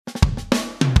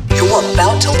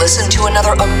about to listen to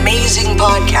another amazing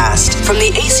podcast from the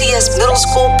ACS Middle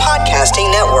School Podcasting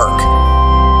Network.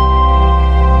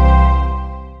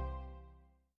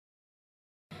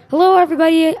 Hello,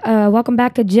 everybody. Welcome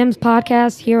back to Jim's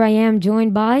podcast. Here I am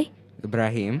joined by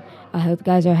Ibrahim. I hope you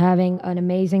guys are having an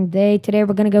amazing day. Today,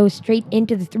 we're going to go straight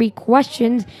into the 3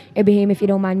 questions. Ibrahim, if you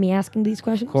don't mind me asking these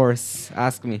questions. Of course,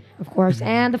 ask me. Of course.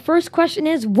 And the first question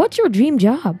is, what's your dream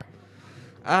job?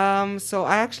 So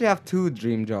I actually have 2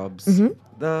 dream jobs.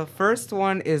 The first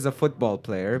one is a football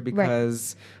player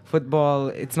because football,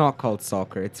 it's not called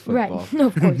soccer, it's football. Right,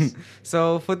 of course.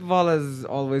 So football has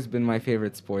always been my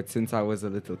favorite sport since I was a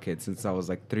little kid, since I was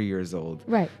like 3 years old.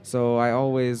 Right. So I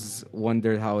always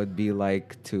wondered how it'd be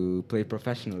like to play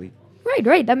professionally.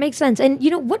 Right. That makes sense. And,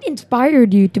 what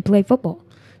inspired you to play football?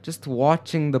 Just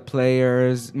watching the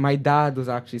players. My dad was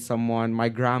actually someone, my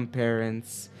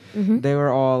grandparents. They were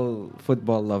all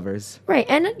football lovers. Right.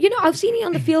 And, I've seen you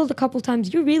on the field a couple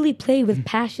times. You really play with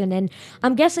passion. And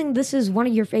I'm guessing this is one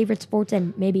of your favorite sports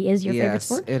and maybe is your favorite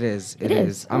sport? Yes, it is. It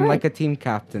is. I'm All like right. a team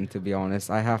captain, to be honest.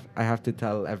 I have to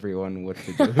tell everyone what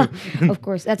to do. Of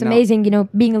course. That's No. amazing.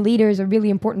 Being a leader is a really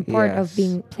important part of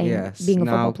being a Now,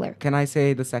 football player. Can I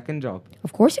say the second job?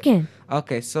 Of course you can.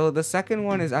 Okay, so the second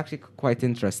one is actually quite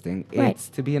interesting. Right. It's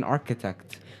to be an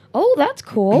architect. Oh, that's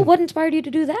cool. What inspired you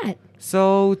to do that?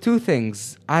 So 2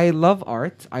 things. I love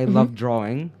art. I love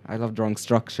drawing. I love drawing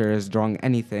structures, drawing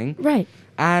anything. Right.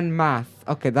 And math.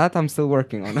 Okay, that I'm still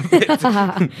working on a bit. Of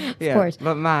course.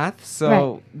 But math. So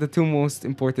Right. the 2 most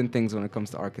important things when it comes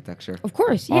to architecture. Of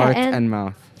course, yeah. Art and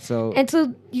math. So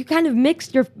you kind of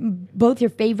mixed both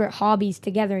your favorite hobbies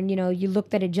together and, you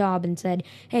looked at a job and said,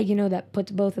 hey, that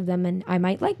puts both of them and I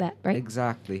might like that, right?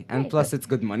 exactly. And Right, plus it's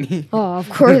good money. Oh, of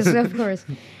course, of course.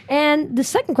 And the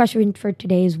second question for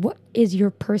today is, what is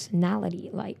your personality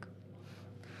like?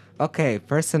 Okay,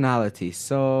 personality.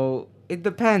 So it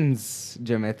depends,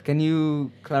 Jimit. Can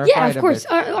you clarify Yeah, it of a course.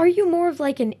 bit? Are you more of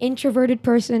like an introverted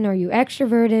person? Are you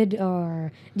extroverted?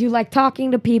 Or do you like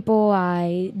talking to people?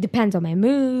 Depends on my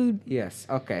mood. Yes.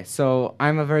 Okay. So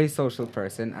I'm a very social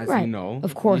person, as Right, you know.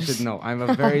 of course. You should know. I'm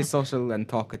a very social and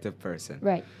talkative person.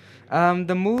 Right.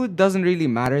 The mood doesn't really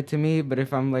matter to me, but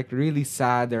if I'm like really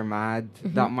sad or mad,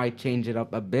 that might change it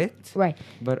up a bit. Right.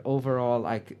 But overall,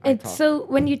 I And talk. so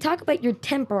when you talk about your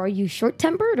temper, are you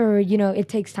short-tempered or, it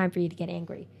takes time for you to get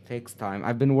angry? Takes time.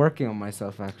 I've been working on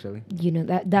myself actually.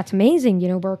 That's amazing,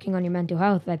 working on your mental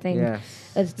health. I think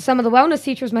Yes. some of the wellness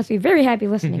teachers must be very happy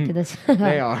listening to this.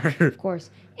 They are. Of course.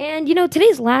 And,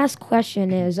 today's last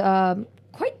question is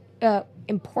quite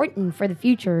important for the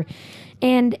future.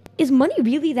 And is money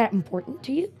really that important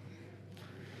to you?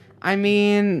 I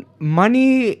mean,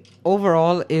 money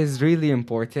overall is really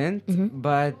important,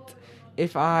 but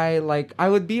if I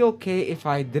would be okay if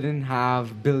I didn't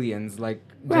have billions like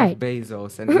Right. Jeff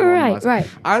Bezos and Elon Right, Musk. right.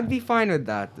 I'd be fine with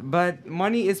that. But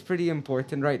money is pretty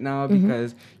important right now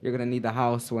because you're gonna need a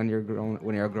house when you're grown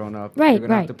up. Right, You're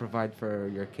gonna have right. to provide for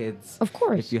your kids. Of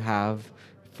course. If you have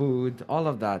food, all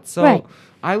of that. So Right.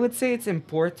 I would say it's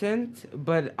important,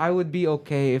 but I would be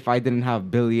okay if I didn't have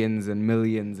billions and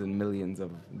millions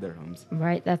of dirhams.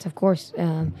 Right, that's of course.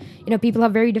 People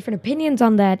have very different opinions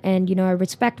on that, and I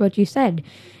respect what you said.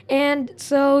 And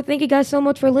so, thank you guys so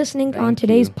much for listening on Thank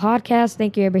today's you. podcast.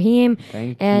 Thank you, Ibrahim.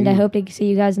 Thank and I you. hope to see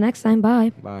you guys next time.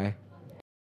 Bye. Bye.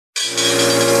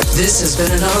 This has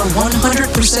been another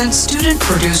 100%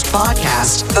 student-produced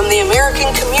podcast from the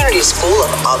American Community School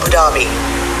of Abu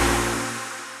Dhabi.